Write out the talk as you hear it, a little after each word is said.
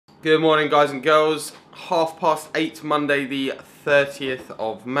Good morning, guys and girls. 8:30 Monday the 30th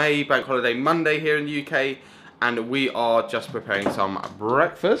of May, bank holiday Monday here in the UK, and we are just preparing some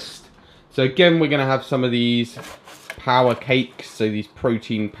breakfast. So again, we're going to have some of these power cakes, so these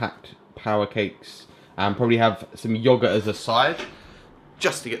protein packed power cakes, and probably have some yogurt as a side,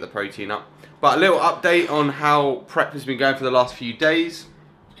 just to get the protein up. But a little update on how prep has been going for the last few days.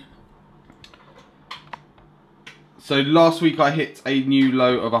 So last week I hit a new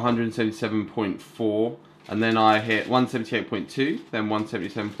low of 177.4, and then I hit 178.2, then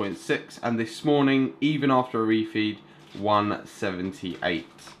 177.6, and this morning, even after a refeed, 178.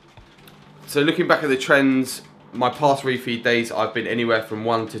 So looking back at the trends, my past refeed days I've been anywhere from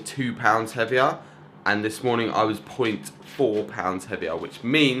 1 to 2 pounds heavier, and this morning I was 0.4 pounds heavier, which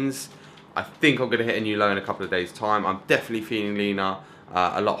means I think I'm going to hit a new low in a couple of days' time. I'm definitely feeling leaner,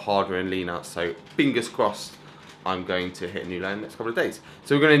 a lot harder and leaner, so fingers crossed I'm going to hit a new low in the next couple of days.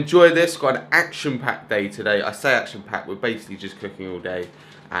 So we're going to enjoy this. Got an action-packed day today. I say action-packed, we're basically just cooking all day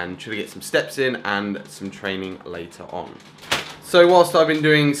and trying to get some steps in and some training later on. So whilst I've been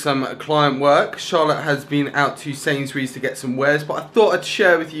doing some client work, Charlotte has been out to Sainsbury's to get some wares, but I thought I'd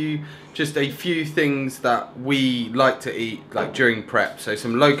share with you just a few things that we like to eat like during prep. So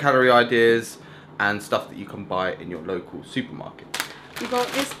some low-calorie ideas and stuff that you can buy in your local supermarket. We got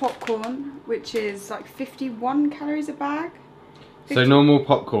this popcorn, which is like 51 calories a bag. 50. So normal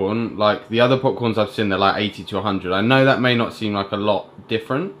popcorn, like the other popcorns I've seen, they're like 80 to 100. I know that may not seem like a lot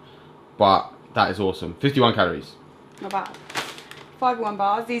different, but that is awesome. 51 calories. Not bad. 501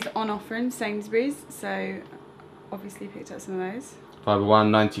 bars. These are on offer in Sainsbury's, so obviously picked up some of those.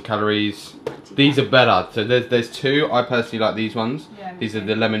 501, 90 calories. These are better. So there's two. I personally like these ones. Yeah, these are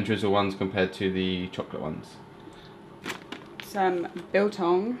the lemon drizzle ones compared to the chocolate ones. Some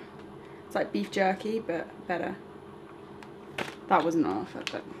biltong. It's like beef jerky, but better. That wasn't on offer,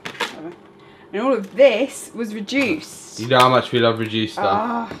 but whatever. And all of this was reduced. You know how much we love reduced stuff.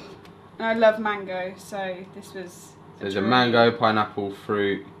 Ah, and I love mango, so this was. There's a mango, pineapple,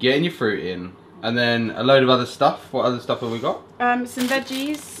 fruit. Getting your fruit in. And then a load of other stuff. What other stuff have we got? Some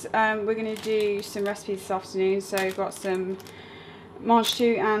veggies. We're going to do some recipes this afternoon. So we've got some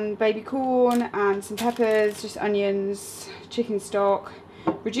mangetout and baby corn and some peppers, just onions, chicken stock,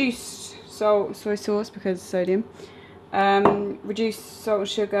 reduced salt, soy sauce because sodium, reduced salt and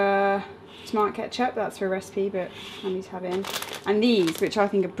sugar, smart ketchup, that's for a recipe but I need to have in, and these, which I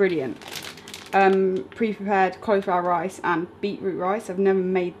think are brilliant, pre-prepared cauliflower rice and beetroot rice. I've never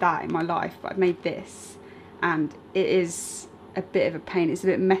made that in my life, but I've made this and it is a bit of a pain. It's a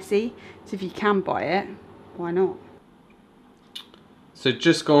bit messy, so if you can buy it, why not? So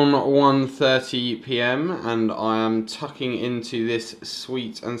just gone 1:30 PM and I am tucking into this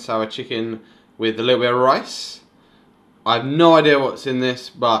sweet and sour chicken with a little bit of rice. I have no idea what's in this,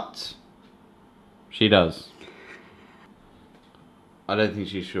 but she does. I don't think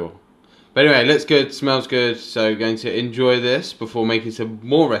she's sure. But anyway, looks good, smells good, so going to enjoy this before making some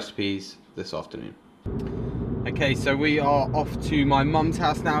more recipes this afternoon. Okay, so we are off to my mum's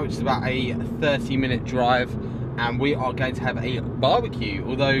house now, which is about a 30-minute drive. And we are going to have a barbecue,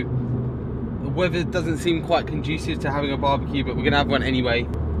 although the weather doesn't seem quite conducive to having a barbecue, but we're going to have one anyway.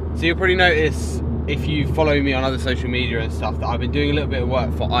 So you'll probably notice, if you follow me on other social media and stuff, that I've been doing a little bit of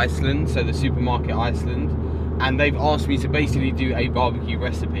work for Iceland, so the supermarket Iceland, and they've asked me to basically do a barbecue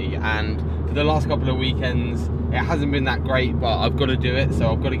recipe, and for the last couple of weekends it hasn't been that great, but I've got to do it,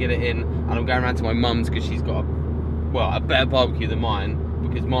 so I've got to get it in, and I'm going around to my mum's because she's got a better barbecue than mine,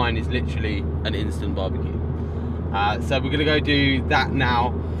 because mine is literally an instant barbecue. So we're going to go do that now,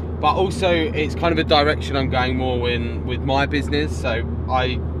 but also it's kind of a direction I'm going more in with my business. So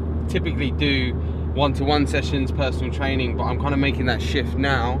I typically do one-to-one sessions, personal training, but I'm kind of making that shift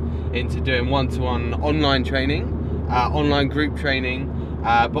now into doing one-to-one online training, online group training,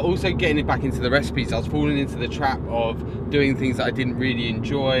 but also getting it back into the recipes. I was falling into the trap of doing things that I didn't really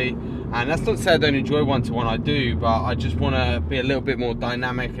enjoy, and that's not to say I don't enjoy one-to-one, I do, but I just want to be a little bit more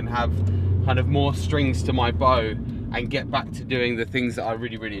dynamic and have kind of more strings to my bow and get back to doing the things that I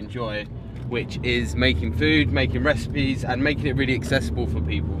really enjoy, which is making food, making recipes, and making it really accessible for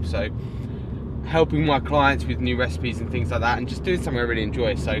people. So helping my clients with new recipes and things like that, and just doing something I really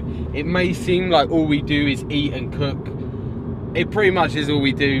enjoy. So it may seem like all we do is eat and cook. It pretty much is all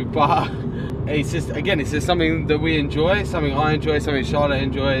we do, but it's just, again, it's just something that we enjoy, something I enjoy, something Charlotte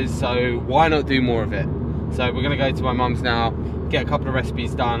enjoys, so why not do more of it? So we're gonna go to my mum's now, get a couple of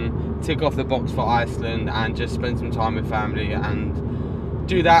recipes done, tick off the box for Iceland, and just spend some time with family and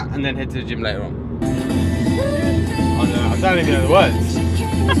do that, and then head to the gym later on. I don't even know the words.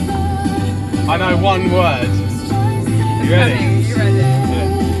 I know one word. You ready? You ready?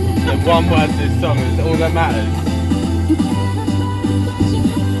 Yeah. one word to this song, it's all that matters.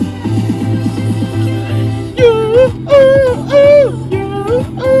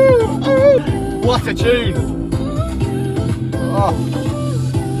 What a tune! Oh.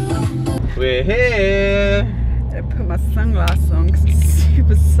 We're here! I put my sunglasses on because it's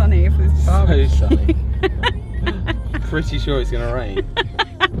super sunny for this barbecue. So sunny. Pretty sure it's gonna rain.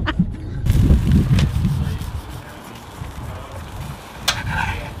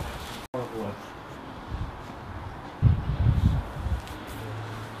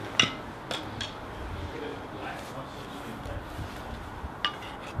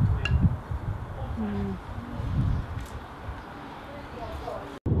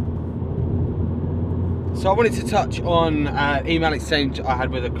 So I wanted to touch on email exchange I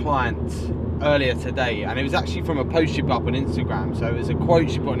had with a client earlier today, and it was actually from a post she put up on Instagram. So it was a quote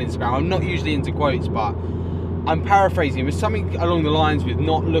she put on Instagram. I'm not usually into quotes, but I'm paraphrasing. It was something along the lines with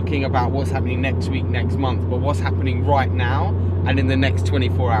not looking about what's happening next week, next month, but what's happening right now and in the next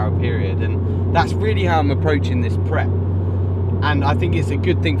 24-hour period. And that's really how I'm approaching this prep. And I think it's a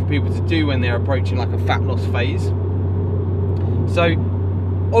good thing for people to do when they're approaching like a fat loss phase. So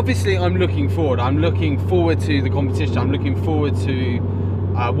obviously I'm looking forward. I'm looking forward to the competition. I'm looking forward to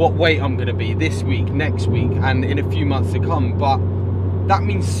what weight I'm going to be this week, next week, and in a few months to come. But that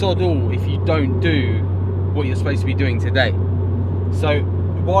means sod all if you don't do what you're supposed to be doing today. So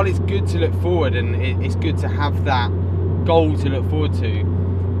while it's good to look forward and it's good to have that goal to look forward to,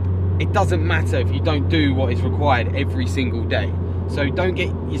 it doesn't matter if you don't do what is required every single day. So don't get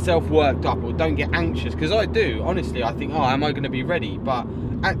yourself worked up or don't get anxious, because I do, honestly. I think, oh, am I going to be ready? But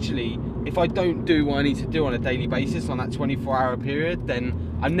actually, if I don't do what I need to do on a daily basis on that 24-hour period, then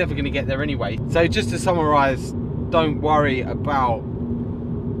I'm never going to get there anyway. So just to summarize, don't worry about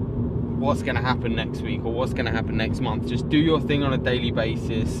what's going to happen next week or what's going to happen next month. Just do your thing on a daily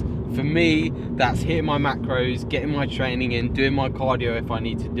basis. For me, that's hitting my macros, getting my training in, doing my cardio if I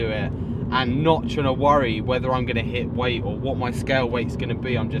need to do it, and not trying to worry whether I'm going to hit weight or what my scale weight's going to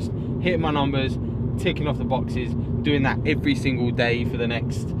be. I'm just hitting my numbers, ticking off the boxes, doing that every single day for the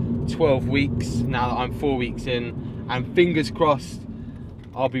next 12 weeks now that I'm 4 weeks in, and fingers crossed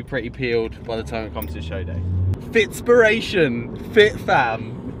I'll be pretty peeled by the time it comes to show day. Fitspiration, fit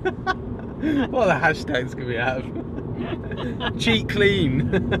fam. What other hashtags can we have? Cheat clean.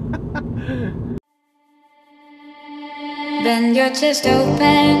 Bend your chest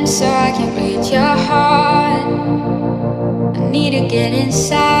open so I can read your heart. I need to get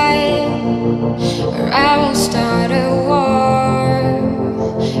inside, or I will start a war.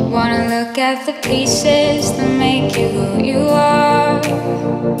 Wanna look at the pieces that make you who you are.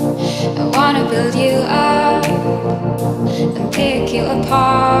 I wanna build you up, then pick you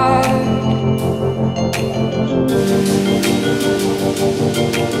apart.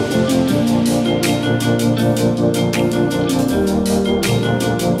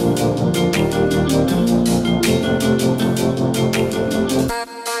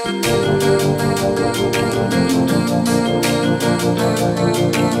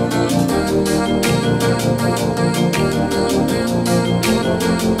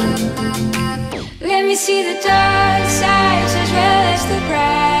 Let me see the dark sides as well as the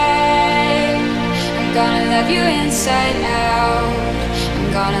bright. I'm gonna love you inside out.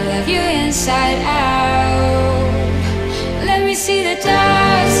 I'm gonna love you inside out. Let me see the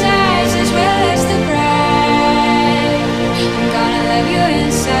dark sides as well as the bright. I'm gonna love you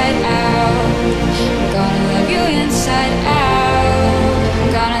inside out. I'm gonna love you inside out.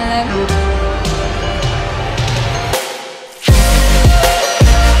 I'm gonna love you.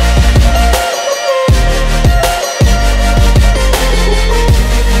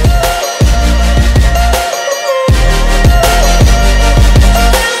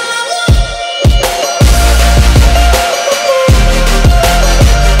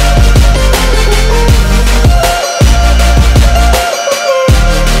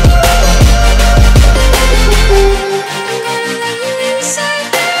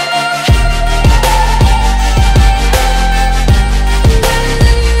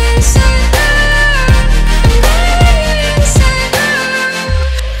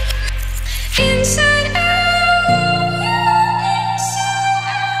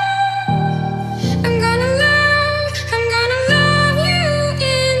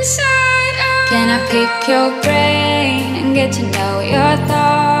 Can I pick your brain and get to know your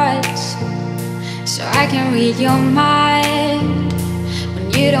thoughts, so I can read your mind when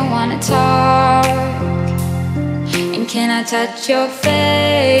you don't wanna talk? And can I touch your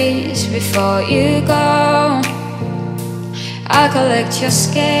face before you go? I'll collect your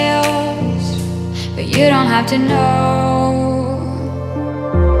scales, but you don't have to know.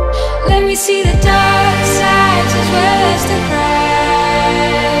 me see the dark sides as well as the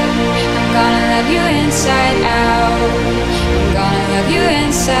bright. I'm gonna love you inside out. I'm gonna love you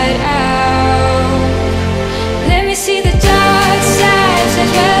inside out. Let me see the dark sides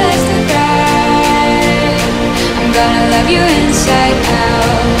as well as the bright. I'm gonna love you inside out.